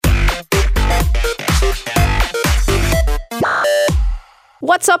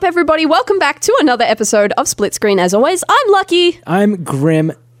What's up, everybody? Welcome back to another episode of Split Screen. As always, I'm Lucky. I'm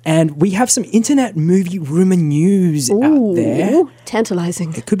Grim, and we have some internet movie rumor news out there.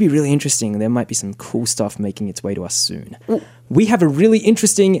 Tantalizing. It could be really interesting. There might be some cool stuff making its way to us soon. We have a really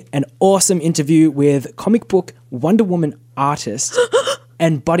interesting and awesome interview with comic book Wonder Woman artist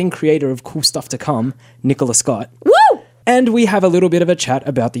and budding creator of cool stuff to come, Nicola Scott. Woo! And we have a little bit of a chat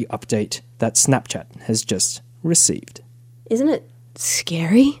about the update that Snapchat has just received. Isn't it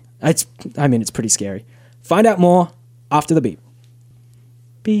scary? It's pretty scary. Find out more after the beep.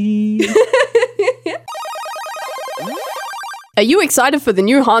 Beep. Are you excited for the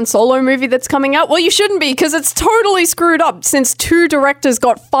new Han Solo movie that's coming out? Well, you shouldn't be, because it's totally screwed up since 2 directors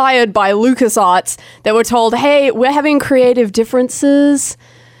got fired by LucasArts. They were told, hey, we're having creative differences,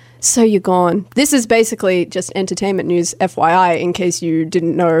 so you're gone. This is basically just entertainment news, FYI, in case you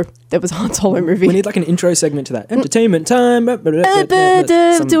didn't know there was a Han Solo movie. We need like an intro segment to that. Entertainment time. Doing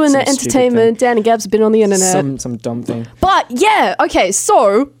the entertainment. Danny Gab's been on the internet. Some dumb thing. But yeah, okay,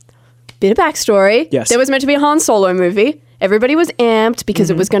 so, bit of backstory. Yes. There was meant to be a Han Solo movie. Everybody was amped because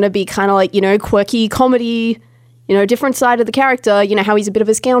it was going to be kind of like, quirky comedy, different side of the character, how he's a bit of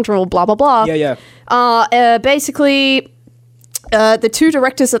a scoundrel, blah, blah, blah. Yeah. Basically, the 2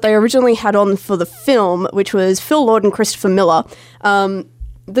 directors that they originally had on for the film, which was Phil Lord and Christopher Miller,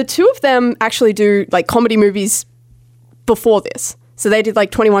 the 2 of them actually do like comedy movies before this. So they did like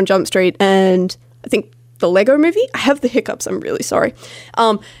 21 Jump Street and I think the Lego Movie. I have the hiccups. I'm really sorry.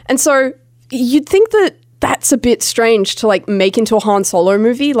 And so you'd think that that's a bit strange to like make into a Han Solo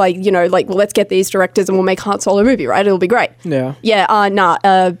movie. Like, well, let's get these directors and we'll make a Han Solo movie, right? It'll be great. Yeah. Yeah.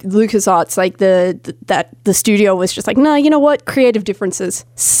 LucasArts, like the studio was just like, no, you know what? Creative differences.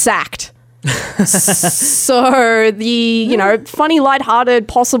 Sacked. So the, funny, lighthearted,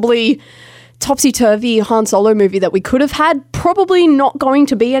 possibly topsy-turvy Han Solo movie that we could have had, probably not going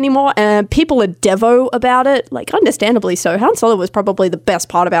to be anymore, and people are devo about it, like understandably so. Han Solo was probably the best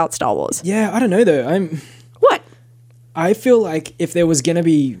part about Star Wars. Yeah, I don't know though. What? I feel like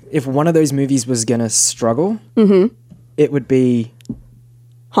if one of those movies was gonna struggle, it would be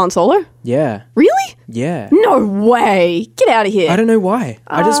Han Solo? Yeah. Really? Yeah. No way. Get out of here. I don't know why.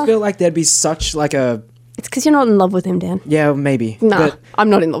 I just feel like there'd be such like a... It's because you're not in love with him, Dan. Yeah, maybe. Nah, but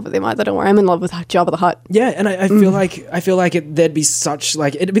I'm not in love with him either. Don't worry. I'm in love with Jabba the Hutt. Yeah, and I feel like there'd be such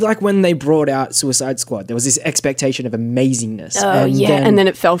like it'd be like when they brought out Suicide Squad. There was this expectation of amazingness. Oh yeah, and then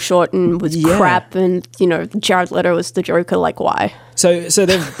it fell short and was crap. And Jared Leto was the Joker. Like, why? So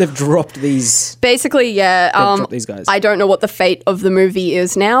they've dropped these. Basically, yeah. Dropped these guys. I don't know what the fate of the movie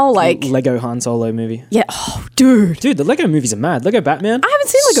is now. Like Lego Han Solo movie. Yeah. Oh, dude, the Lego movies are mad. Lego Batman. I haven't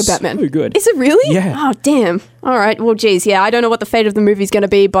seen Lego Batman. So good. Is it really? Yeah. Oh damn. All right. Well, geez. Yeah, I don't know what the fate of the movie's going to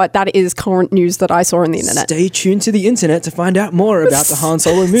be, but that is current news that I saw on the internet. Stay tuned to the internet to find out more about the Han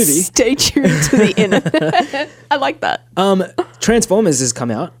Solo movie. Stay tuned to the internet. I like that. Transformers has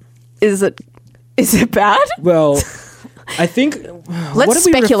come out. Is it bad? Well, I think Let's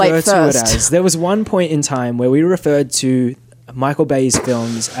speculate refer first. to it as? There was one point in time where we referred to Michael Bay's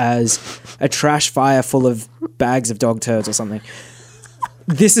films as a trash fire full of bags of dog turds or something.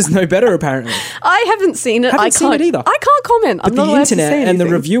 This is no better, apparently. I haven't seen it. Haven't seen it either. I can't comment. I'm But not the allowed to say internet and the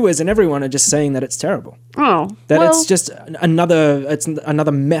anything. reviewers and everyone are just saying that it's terrible. Oh, That well, it's just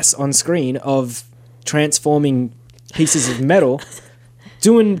another mess on screen of transforming pieces of metal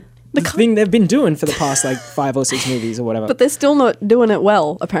doing the thing they've been doing for the past like 5 or 6 movies or whatever. but they're still not doing it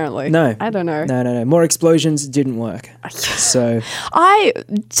well. Apparently, No. I don't know. No. More explosions didn't work. So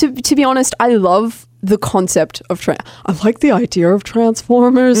To be honest, I love the concept of I like the idea of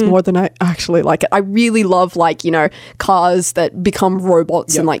Transformers more than I actually like it. I really love cars that become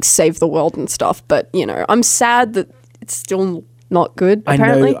robots and like save the world and stuff. But I'm sad that it's still not good.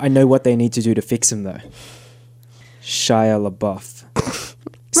 Apparently, I know what they need to do to fix him though. Shia LaBeouf.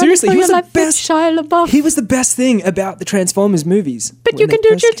 Seriously, he was the best. Shia LaBeouf. He was the best thing about the Transformers movies. But you can do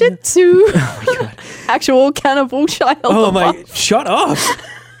jujitsu. Actual cannibal Shia LaBeouf. Oh my! Shut up.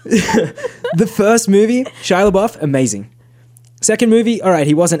 The first movie, Shia LaBeouf, amazing. Second movie, all right,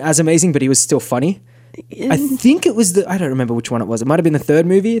 he wasn't as amazing, but he was still funny. I think it was I don't remember which one it was. It might have been the third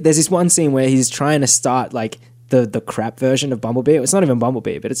movie. There's this one scene where he's trying to start like the crap version of Bumblebee. It's not even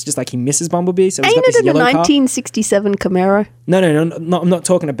Bumblebee, but it's just like he misses Bumblebee. So he's Ain't got this it in the yellow car. 1967 Camaro? No, I'm not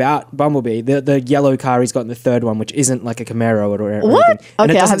talking about Bumblebee. The yellow car he's got in the third one, which isn't like a Camaro or What? anything. And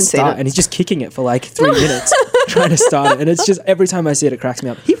Okay, it I doesn't haven't seen start, it. and he's just kicking it for like 3 minutes trying to start it. And it's just every time I see it, it cracks me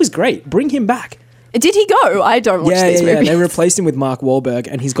up. He was great. Bring him back. Did he go? I don't watch these movies. They replaced him with Mark Wahlberg,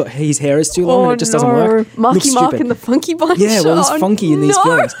 and his hair is too long, and it just doesn't work. Marky Looks Mark stupid. and the Funky Bunch. Yeah, well, he's Oh, funky in these no.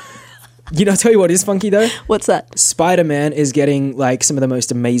 films. You know, I'll tell you what is funky though. What's that? Spider-Man is getting like some of the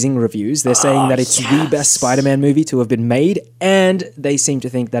most amazing reviews. They're saying that it's the best Spider-Man movie to have been made, and they seem to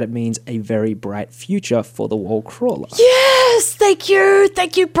think that it means a very bright future for the wall crawler. Yes, thank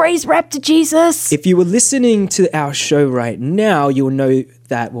you, praise rap to Jesus. If you were listening to our show right now, you'll know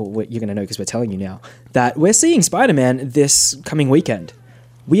that, well, you're going to know because we're telling you now, that we're seeing Spider-Man this coming weekend.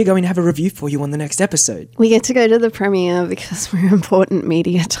 We are going to have a review for you on the next episode. We get to go to the premiere because we're important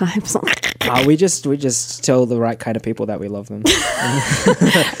media types. We just tell the right kind of people that we love them.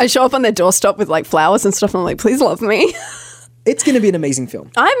 I show up on their doorstep with like flowers and stuff. And I'm like, please love me. It's going to be an amazing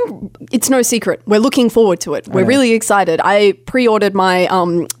film. It's no secret. We're looking forward to it. We're really excited. I pre-ordered my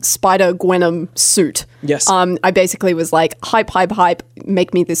Spider-Gwenom suit. Yes. I basically was like, hype,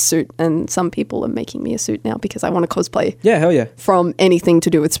 make me this suit. And some people are making me a suit now because I want to cosplay. Yeah, hell yeah. From anything to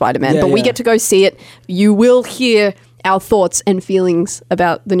do with Spider-Man. Yeah, but we get to go see it. You will hear our thoughts and feelings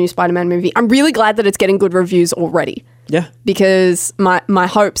about the new Spider-Man movie. I'm really glad that it's getting good reviews already. Yeah. Because my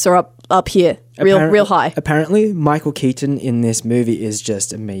hopes are up here. Real high. Apparently, Michael Keaton in this movie is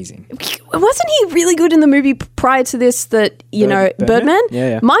just amazing. Wasn't he really good in the movie prior to this Birdman?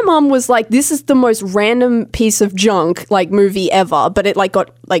 Yeah. My mom was like, this is the most random piece of junk, like, movie ever. But it, like,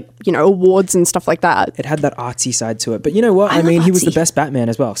 got, like, awards and stuff like that. It had that artsy side to it. But you know what? I mean, he was the best Batman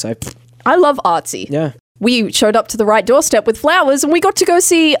as well, so... I love artsy. Yeah. We showed up to the right doorstep with flowers and we got to go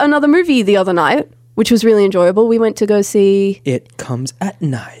see another movie the other night, which was really enjoyable. We went to go see... It Comes at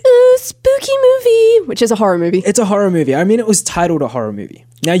Night. A spooky movie, which is a horror movie. It's a horror movie. I mean, it was titled a horror movie.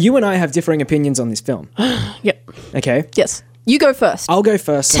 Now, you and I have differing opinions on this film. Yep. Okay? Yes. You go first. I'll go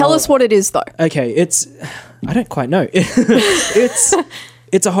first. Tell us what it is, though. Okay, it's... I don't quite know. It's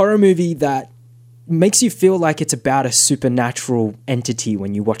a horror movie that makes you feel like it's about a supernatural entity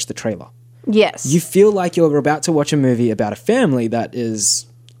when you watch the trailer. Yes. You feel like you're about to watch a movie about a family that is...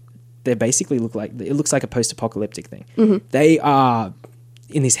 They basically look like... It looks like a post-apocalyptic thing. Mm-hmm. They are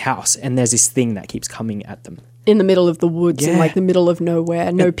in this house and there's this thing that keeps coming at them. In the middle of the woods, in like the middle of nowhere,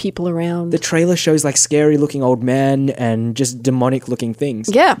 no people around. The trailer shows like scary looking old men and just demonic looking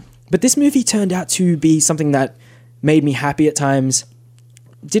things. Yeah. But this movie turned out to be something that made me happy at times.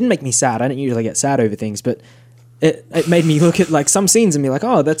 Didn't make me sad. I don't usually get sad over things, but it made me look at like some scenes and be like,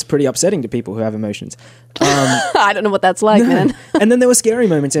 oh, that's pretty upsetting to people who have emotions. I don't know what that's like, man. And then there were scary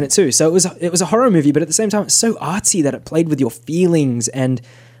moments in it too. So it was a horror movie, but at the same time, it's so artsy that it played with your feelings. And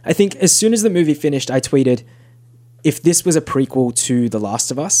I think as soon as the movie finished, I tweeted, if this was a prequel to The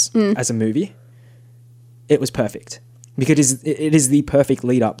Last of Us as a movie, it was perfect. Because it is the perfect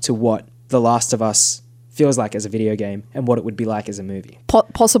lead up to what The Last of Us feels like as a video game and what it would be like as a movie.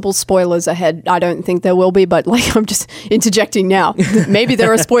 Possible spoilers ahead. I don't think there will be, but like I'm just interjecting now. Maybe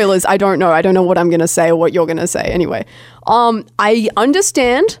there are spoilers. I don't know. I don't know what I'm going to say or what you're going to say. Anyway, I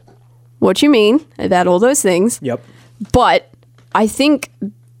understand what you mean about all those things. Yep. But I think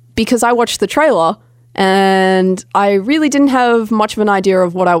because I watched the trailer and I really didn't have much of an idea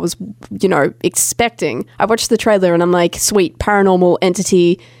of what I was, expecting. I watched the trailer and I'm like, sweet, paranormal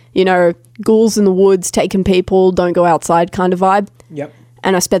entity, ghouls in the woods, taking people, don't go outside kind of vibe. Yep.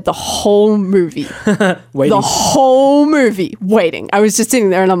 And I spent the whole movie, waiting. Waiting. I was just sitting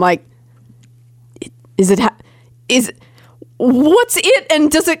there and I'm like, what's it?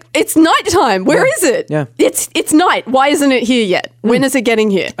 And it's nighttime. Where is it? Yeah. It's night. Why isn't it here yet? When is it getting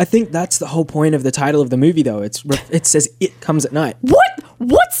here? I think that's the whole point of the title of the movie though. It says It Comes at Night. What?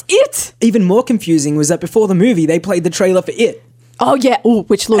 What's it? Even more confusing was that before the movie, they played the trailer for It. Oh yeah,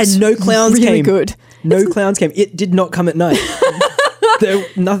 which looks and no clowns really came. Good. No clowns came. It did not come at night.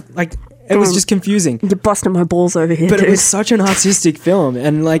 It was just confusing. You're busting my balls over here. But dude. it was such an artistic film,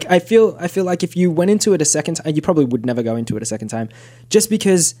 and like I feel like if you went into it a second time, you probably would never go into it a second time, just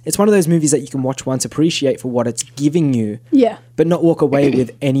because it's one of those movies that you can watch once, appreciate for what it's giving you, but not walk away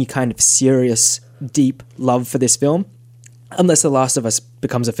with any kind of serious, deep love for this film. Unless The Last of Us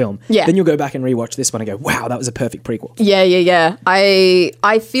becomes a film. Yeah. Then you'll go back and rewatch this one and go, wow, that was a perfect prequel. Yeah.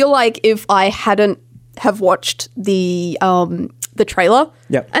 I feel like if I hadn't have watched the trailer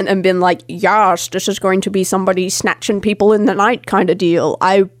and been like, yes, this is going to be somebody snatching people in the night kind of deal,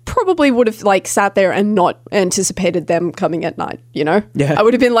 I probably would have like sat there and not anticipated them coming at night, Yeah. I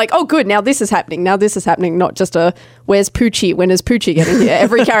would have been like, oh good, now this is happening, not just a where's Poochie, when is Poochie getting here?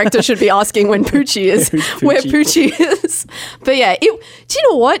 Every character should be asking when Poochie is, where Poochie is. But yeah, do you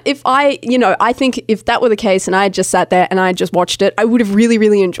know what, if I think if that were the case and I had just sat there and I had just watched it, I would have really,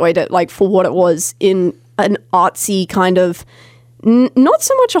 really enjoyed it, like for what it was, in an artsy kind of, not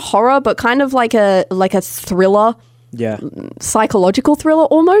so much a horror, but kind of like a thriller Yeah. psychological thriller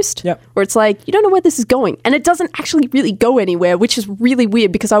almost. Yep. Where it's like, you don't know where this is going. And it doesn't actually really go anywhere, which is really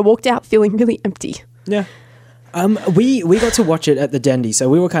weird because I walked out feeling really empty. Yeah. We got to watch it at the Dendy, so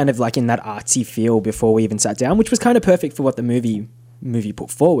we were kind of like in that artsy feel before we even sat down, which was kind of perfect for what the movie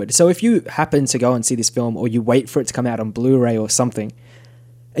put forward. So if you happen to go and see this film, or you wait for it to come out on Blu-ray or something,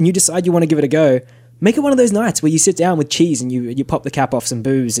 and you decide you want to give it a go, make it one of those nights where you sit down with cheese and you pop the cap off some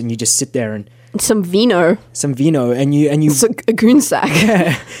booze and you just sit there and Some vino. and you It's a goon sack.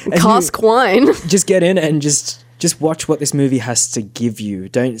 yeah, and Cask wine. just get in and just watch what this movie has to give you.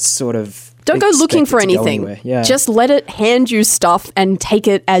 Don't Don't go looking for anything. Yeah. Just let it hand you stuff and take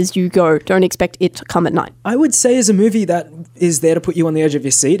it as you go. Don't expect it to come at night. I would say as a movie that is there to put you on the edge of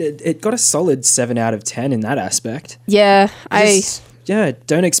your seat, it got a solid 7 out of 10 in that aspect. Yeah,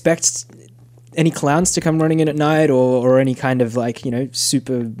 Don't expect any clowns to come running in at night or any kind of like,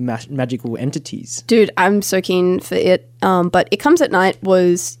 super magical entities. Dude, I'm so keen for it. But It Comes at Night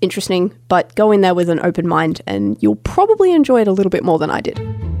was interesting, but go in there with an open mind and you'll probably enjoy it a little bit more than I did.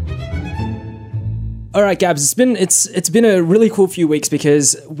 All right, Gabs, it's been a really cool few weeks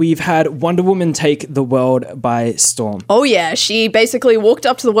because we've had Wonder Woman take the world by storm. Oh yeah, she basically walked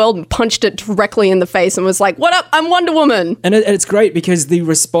up to the world and punched it directly in the face and was like, "What up? I'm Wonder Woman." And it's great because the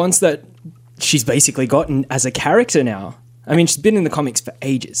response that she's basically gotten as a character now. I mean, she's been in the comics for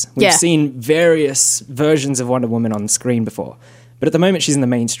ages. We've seen various versions of Wonder Woman on screen before. But at the moment, she's in the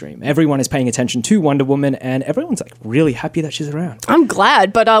mainstream. Everyone is paying attention to Wonder Woman, and everyone's like really happy that she's around. I'm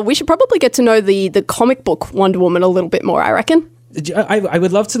glad, but we should probably get to know the comic book Wonder Woman a little bit more, I reckon. I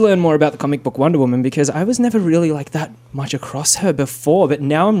would love to learn more about the comic book Wonder Woman because I was never really like that much across her before, but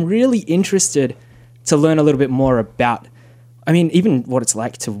now I'm really interested to learn a little bit more about, even what it's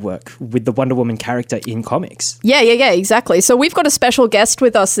like to work with the Wonder Woman character in comics. Yeah, exactly. So we've got a special guest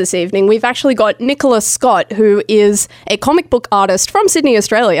with us this evening. We've actually got Nicola Scott, who is a comic book artist from Sydney,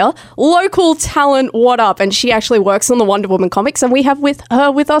 Australia. Local talent, what up? And she actually works on the Wonder Woman comics, and we have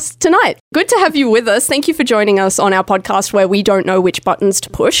her with us tonight. Good to have you with us. Thank you for joining us on our podcast where we don't know which buttons to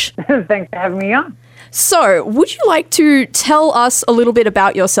push. Thanks for having me on. So, would you like to tell us a little bit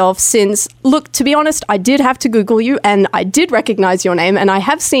about yourself since, look, to be honest, I did have to Google you and I did recognize your name and I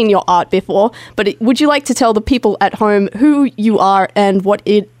have seen your art before, but would you like to tell the people at home who you are and what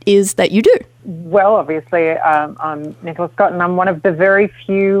it is that you do? Well, obviously, I'm Nicola Scott and I'm one of the very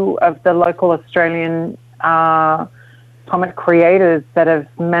few of the local Australian comic creators that have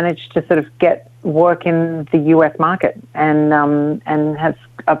managed to sort of get work in the US market and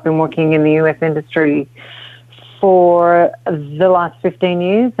I've been working in the US industry for the last 15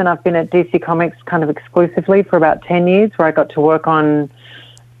 years and I've been at DC Comics kind of exclusively for about 10 years where I got to work on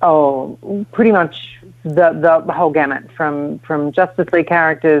pretty much the whole gamut from Justice League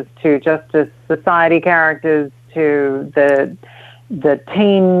characters to Justice Society characters to the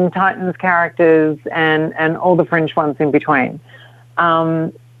Teen Titans characters and all the fringe ones in between.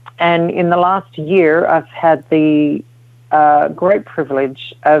 And in the last year, I've had the great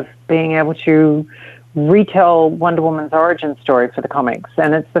privilege of being able to retell Wonder Woman's origin story for the comics.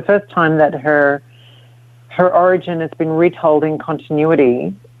 And it's the first time that her origin has been retold in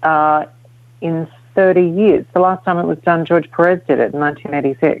continuity in 30 years. The last time it was done, George Perez did it in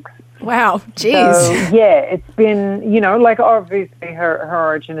 1986. Wow, jeez. So, yeah, it's been, obviously her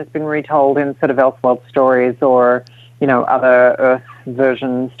origin has been retold in sort of Elseworld stories or, other Earth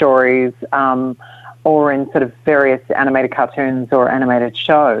version stories, or in sort of various animated cartoons or animated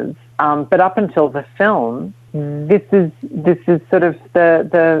shows. But up until the film, this is sort of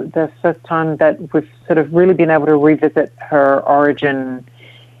the first time that we've sort of really been able to revisit her origin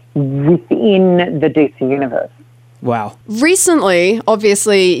within the DC universe. Wow. Recently,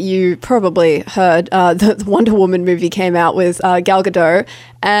 obviously, you probably heard the Wonder Woman movie came out with Gal Gadot,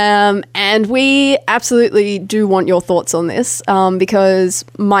 and we absolutely do want your thoughts on this because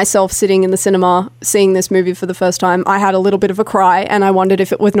myself sitting in the cinema seeing this movie for the first time, I had a little bit of a cry and I wondered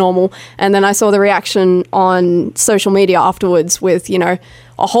if it was normal. And then I saw the reaction on social media afterwards with,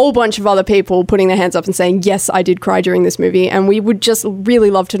 a whole bunch of other people putting their hands up and saying, yes, I did cry during this movie. And we would just really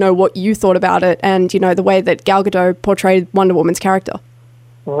love to know what you thought about it and, the way that Gal Gadot portrayed Wonder Woman's character.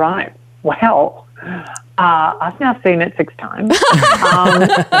 Right. Well, I've now seen it 6 times.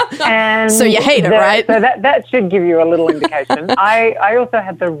 And so you hate it, right? So that should give you a little indication. I also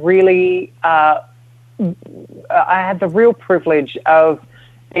had the real privilege of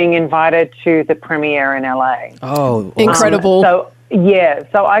being invited to the premiere in LA. Oh, incredible. So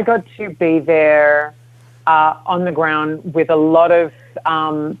I got to be there on the ground with a lot of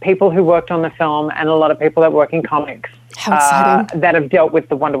people who worked on the film and a lot of people that work in comics How exciting. that have dealt with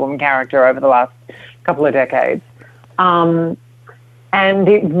the Wonder Woman character over the last couple of decades. And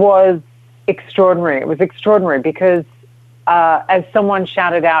it was extraordinary. It was extraordinary because, as someone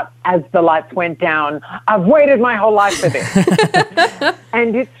shouted out as the lights went down, I've waited my whole life for this.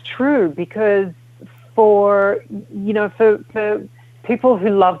 And it's true because for people who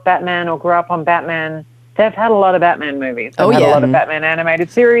love Batman or grew up on Batman, they've had a lot of Batman movies. They've had a lot of Batman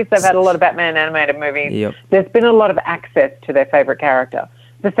animated series. They've had a lot of Batman animated movies. Yep. There's been a lot of access to their favorite character.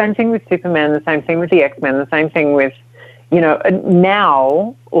 The same thing with Superman, the same thing with the X-Men, the same thing with,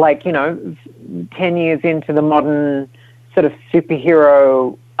 now, 10 years into the modern sort of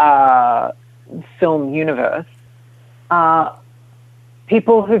superhero film universe,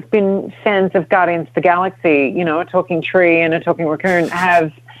 people who've been fans of Guardians of the Galaxy, a talking tree and a talking raccoon,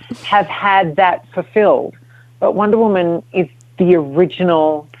 have had that fulfilled. But Wonder Woman is the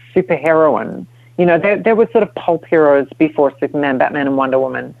original superheroine. There were sort of pulp heroes before Superman, Batman, and Wonder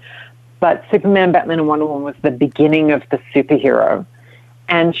Woman. But Superman, Batman, and Wonder Woman was the beginning of the superhero.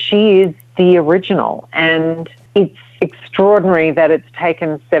 And she is the original. And it's extraordinary that it's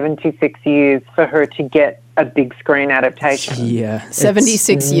taken 76 years for her to get a big screen adaptation. Yeah.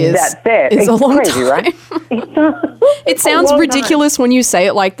 76 years. That's it. It's a long crazy, time. right? It sounds long ridiculous when you say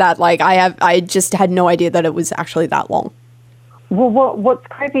it like that. Like I just had no idea that it was actually that long. Well, what's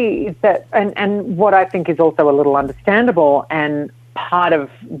crazy is that, and what I think is also a little understandable, and part of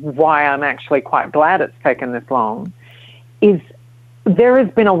why I'm actually quite glad it's taken this long, is there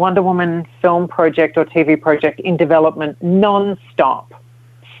has been a Wonder Woman film project or TV project in development non-stop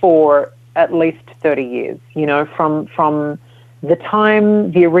for at least 30 years, from the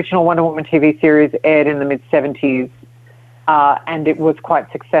time the original Wonder Woman TV series aired in the mid-70s, and it was quite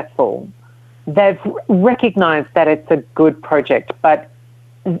successful. They've recognized that it's a good project, but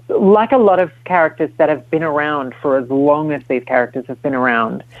like a lot of characters that have been around for as long as these characters have been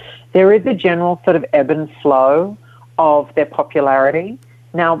around, there is a general sort of ebb and flow of their popularity.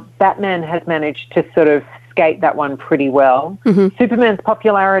 Now, Batman has managed to sort of skate that one pretty well. Mm-hmm. Superman's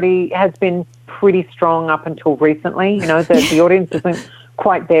popularity has been pretty strong up until recently. The audience isn't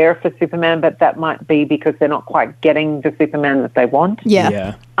quite there for Superman, but that might be because they're not quite getting the Superman that they want.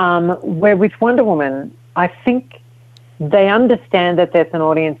 Yeah. Where with Wonder Woman, I think they understand that there's an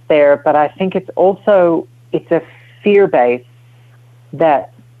audience there, but I think it's a fear base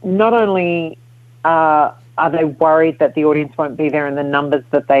that not only are they worried that the audience won't be there in the numbers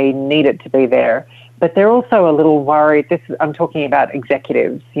that they need it to be there, but they're also a little worried. I'm talking about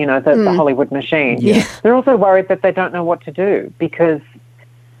executives, the Hollywood machine. Yeah. They're also worried that they don't know what to do because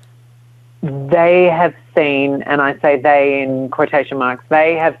they have seen, and I say they in quotation marks,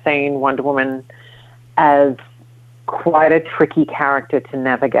 they have seen Wonder Woman as quite a tricky character to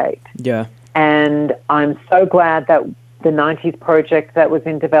navigate. Yeah. And I'm so glad that the 90s project that was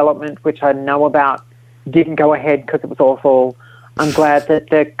in development, which I know about, didn't go ahead because it was awful. I'm glad that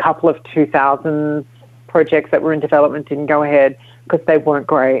the couple of 2000s projects that were in development didn't go ahead because they weren't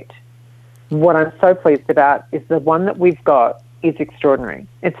great. What I'm so pleased about is the one that we've got is extraordinary.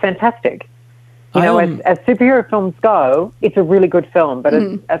 It's fantastic. As superhero films go, it's a really good film, but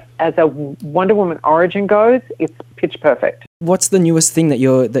as a Wonder Woman origin goes, it's pitch perfect. What's the newest thing that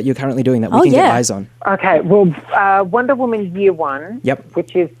you're currently doing that we can get eyes on? Okay, well, Wonder Woman Year One,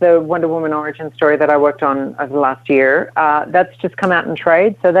 which is the Wonder Woman origin story that I worked on over the last year, that's just come out in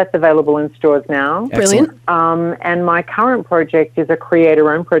trade, so that's available in stores now. Brilliant. And my current project is a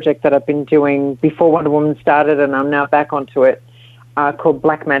creator-owned project that I've been doing before Wonder Woman started, and I'm now back onto it, called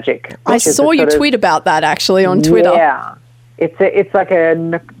Black Magic. I saw you tweet about that actually on Twitter. Yeah, it's like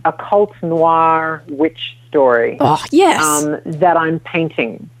a occult noir witch story. Oh yes. That I'm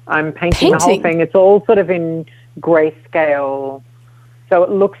painting. I'm painting the whole thing. It's all sort of in grayscale, so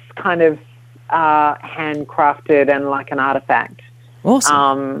it looks kind of handcrafted and like an artifact.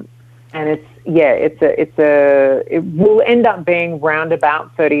 Awesome. And it will end up being round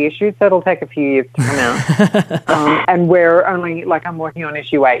about 30 issues, so it'll take a few years to come out. And we're only, I'm working on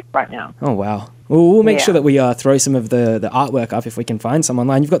issue 8 right now. Oh, wow. We'll make sure that we throw some of the artwork up if we can find some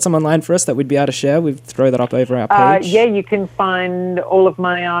online. You've got some online for us that we'd be able to share. We'll throw that up over our page. Yeah, you can find all of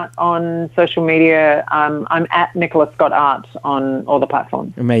my art on social media. I'm at Nicola Scott Art on all the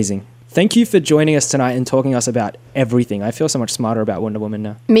platforms. Amazing. Thank you for joining us tonight and talking to us about everything. I feel so much smarter about Wonder Woman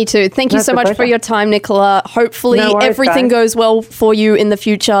now. Me too. Thank you so much for your time, Nicola. Hopefully everything goes well for you in the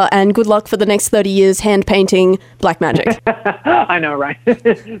future, and good luck for the next 30 years hand painting Black Magic. I know, right?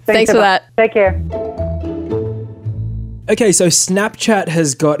 Thanks for that. Take care. Okay, so Snapchat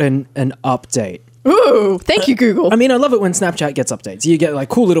has got an update. Ooh, thank you, Google. I mean, I love it when Snapchat gets updates. You get like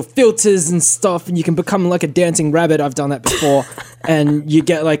cool little filters and stuff, and you can become like a dancing rabbit. I've done that before. And you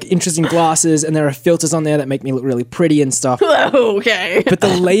get like interesting glasses, and there are filters on there that make me look really pretty and stuff. Okay. But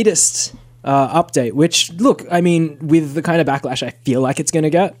the latest update, which, look, I mean, with the kind of backlash I feel like it's going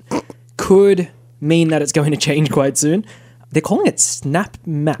to get, could mean that it's going to change quite soon. They're calling it Snap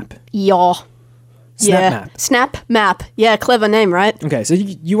Map. Yeah. Snap Map. Snap Map. Yeah, clever name, right? Okay, so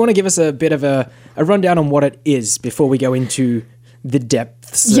you want to give us a bit of a rundown on what it is before we go into the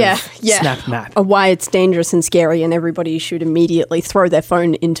depths of Snap Map. Why it's dangerous and scary and everybody should immediately throw their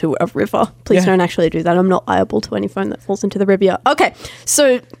phone into a river. Please don't actually do that. I'm not liable to any phone that falls into the river. Okay,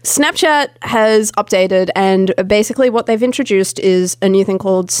 so Snapchat has updated, and basically what they've introduced is a new thing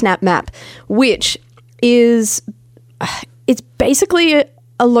called Snap Map, which is... it's basically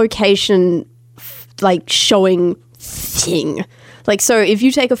a location like showing thing. Like, so if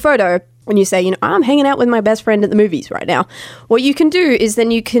you take a photo and you say, I'm hanging out with my best friend at the movies right now, what you can do is then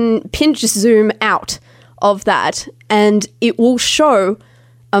you can pinch zoom out of that and it will show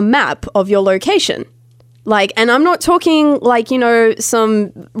a map of your location. Like, and I'm not talking like,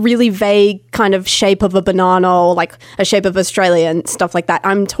 some really vague kind of shape of a banana or like a shape of Australia and stuff like that.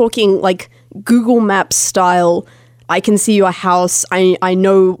 I'm talking like Google Maps style. I can see your house. I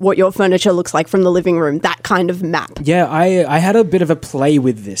know what your furniture looks like from the living room. That kind of map. Yeah, I had a bit of a play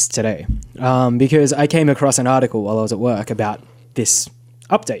with this today because I came across an article while I was at work about this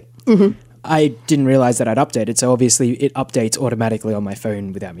update. Mm-hmm. I didn't realize that I'd updated, so obviously it updates automatically on my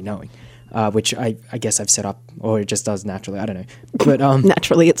phone without me knowing, which I guess I've set up, or it just does naturally. I don't know. But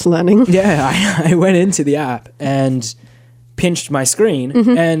naturally, it's learning. Yeah, I went into the app and pinched my screen,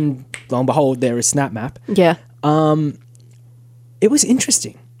 and lo and behold, there is Snap Map. Yeah. It was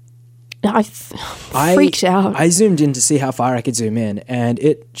interesting. I freaked out. I zoomed in to see how far I could zoom in, and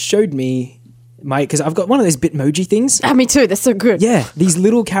it showed me because I've got one of those Bitmoji things. Me too. They're so good. Yeah, these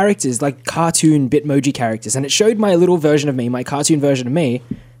little characters, like cartoon Bitmoji characters, and it showed my little version of me, my cartoon version of me,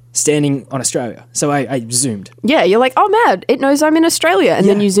 standing on Australia. So I zoomed. Yeah, you're like, oh, mad, it knows I'm in Australia. And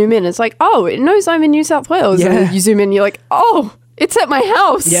then you zoom in, it's like, oh, it knows I'm in New South Wales. Yeah. And then you zoom in, you're like, oh, it's at my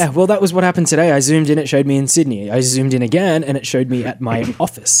house. Yeah, well, that was what happened today. I zoomed in, it showed me in Sydney. I zoomed in again, and it showed me at my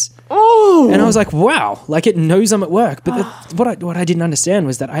office. Oh. And I was like, wow, like it knows I'm at work. But what I didn't understand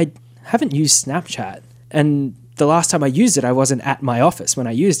was that I haven't used Snapchat. And the last time I used it, I wasn't at my office when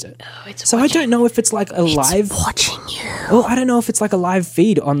I used it. Oh, so I don't know if it's like a live... watching you. Oh, I don't know if it's like a live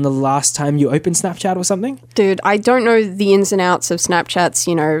feed on the last time you opened Snapchat or something. Dude, I don't know the ins and outs of Snapchat's,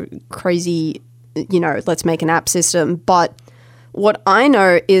 crazy, let's make an app system. But what I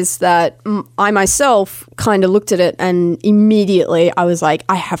know is that I myself kind of looked at it and immediately I was like,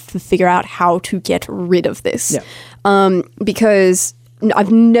 I have to figure out how to get rid of this. Yeah. Because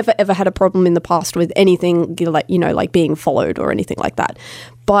I've never ever had a problem in the past with anything like being followed or anything like that.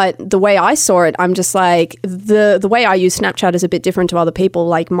 But the way I saw it, I'm just like the way I use Snapchat is a bit different to other people.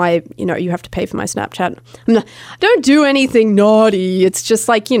 Like you have to pay for my Snapchat. I don't do anything naughty. It's just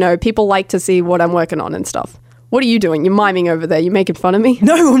like, people like to see what I'm working on and stuff. What are you doing? You're miming over there. You making fun of me?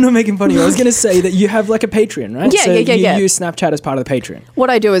 No, I'm not making fun of you. I was going to say that you have like a Patreon, right? Yeah, so yeah. You use Snapchat as part of the Patreon. What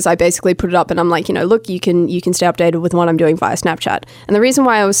I do is I basically put it up and I'm like, look, you can stay updated with what I'm doing via Snapchat. And the reason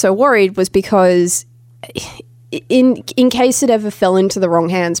why I was so worried was because in case it ever fell into the wrong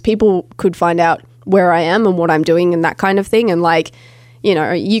hands, people could find out where I am and what I'm doing and that kind of thing. And like,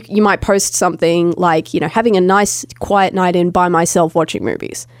 you might post something like, having a nice quiet night in by myself watching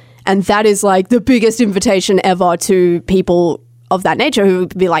movies. And that is like the biggest invitation ever to people of that nature who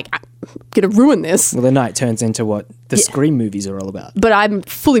would be like, I'm going to ruin this. Well, the night turns into what the Scream movies are all about. But I'm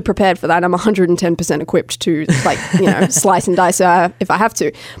fully prepared for that. I'm 110% equipped to slice and dice if I have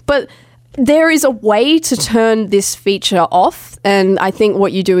to. But there is a way to turn this feature off. And I think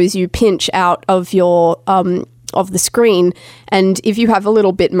what you do is you pinch out of your... of the screen, and if you have a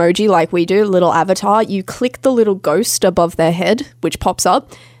little Bitmoji like we do, a little avatar, you click the little ghost above their head, which pops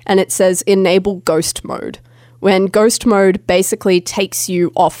up, and it says enable ghost mode. When ghost mode basically takes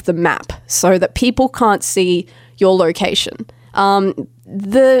you off the map so that people can't see your location.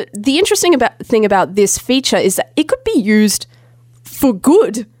 The interesting thing about this feature is that it could be used for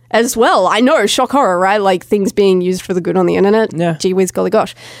good as well. I know, shock horror, right? Like things being used for the good on the internet. Yeah. Gee whiz, golly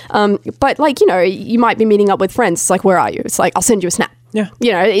gosh. But like, you might be meeting up with friends. It's like, where are you? It's like, I'll send you a snap. Yeah.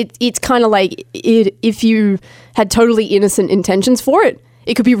 It's kind of like if you had totally innocent intentions for it,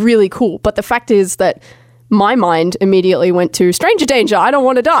 it could be really cool. But the fact is that my mind immediately went to stranger danger. I don't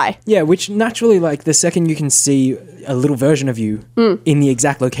want to die. Yeah, which naturally, like the second you can see a little version of you in the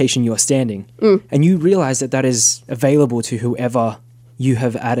exact location you're standing, and you realize that is available to whoever you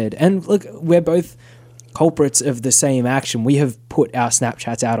have added. And look, we're both culprits of the same action. We have put our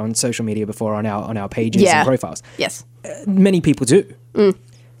Snapchats out on social media before on our pages and profiles. Yes. Many people do.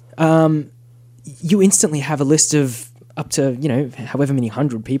 You instantly have a list of up to, however many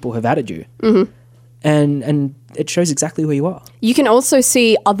 100 people have added you. And it shows exactly where you are. You can also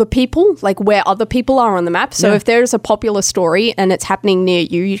see other people, like where other people are on the map. So if there's a popular story and it's happening near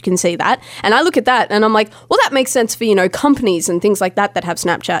you, you can see that. And I look at that and I'm like, well, that makes sense for, companies and things like that have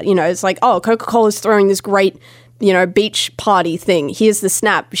Snapchat. It's like, oh, Coca-Cola's throwing this great, beach party thing. Here's the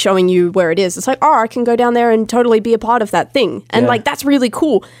snap showing you where it is. It's like, oh, I can go down there and totally be a part of that thing. And that's really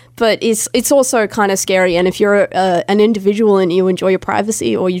cool. But it's also kind of scary. And if you're an individual and you enjoy your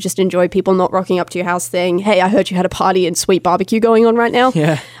privacy, or you just enjoy people not rocking up to your house saying, hey, I heard you had a party and sweet barbecue going on right now.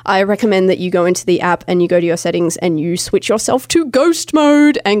 Yeah. I recommend that you go into the app and you go to your settings and you switch yourself to ghost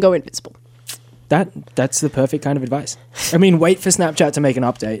mode and go invisible. That's the perfect kind of advice. I mean, wait for Snapchat to make an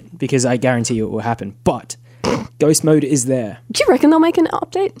update, because I guarantee you it will happen. But ghost mode is there. Do you reckon they'll make an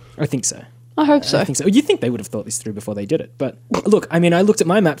update? I think so. I hope so. I think so. You think they would have thought this through before they did it. But look, I mean, I looked at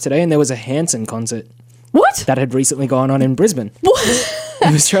my map today and there was a Hanson concert. What? That had recently gone on in Brisbane. What?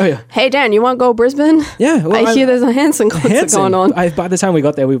 In Australia. Hey, Dan, you want to go Brisbane? Yeah. Well, I hear there's a Hanson concert going on. By the time we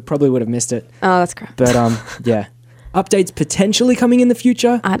got there, we probably would have missed it. Oh, that's crap. But yeah. Updates potentially coming in the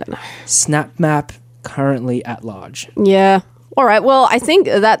future. I don't know. Snap Map currently at large. Yeah. All right. Well, I think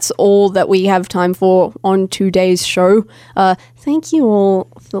that's all that we have time for on today's show. Thank you all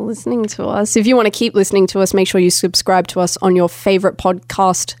for listening to us. If you want to keep listening to us, make sure you subscribe to us on your favorite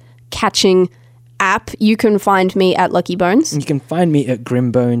podcast catching app. You can find me at Lucky Bones. You can find me at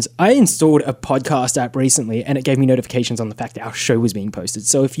Grim Bones. I installed a podcast app recently and it gave me notifications on the fact that our show was being posted.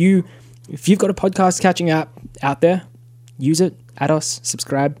 So if you've got a podcast catching app out there, use it, add us,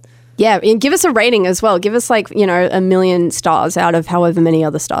 subscribe. Yeah, and give us a rating as well. Give us 1 million stars out of however many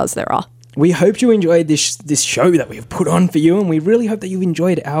other stars there are. We hope you enjoyed this show that we have put on for you, and we really hope that you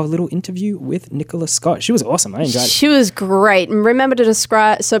enjoyed our little interview with Nicola Scott. She was awesome. I enjoyed it. She was great. And remember to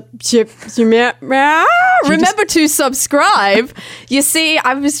remember to subscribe. You see,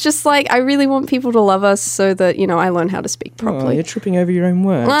 I was just like, I really want people to love us so that, I learn how to speak properly. Oh, you're tripping over your own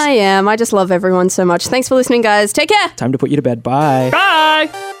words. I am. I just love everyone so much. Thanks for listening, guys. Take care. Time to put you to bed. Bye.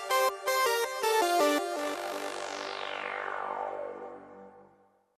 Bye.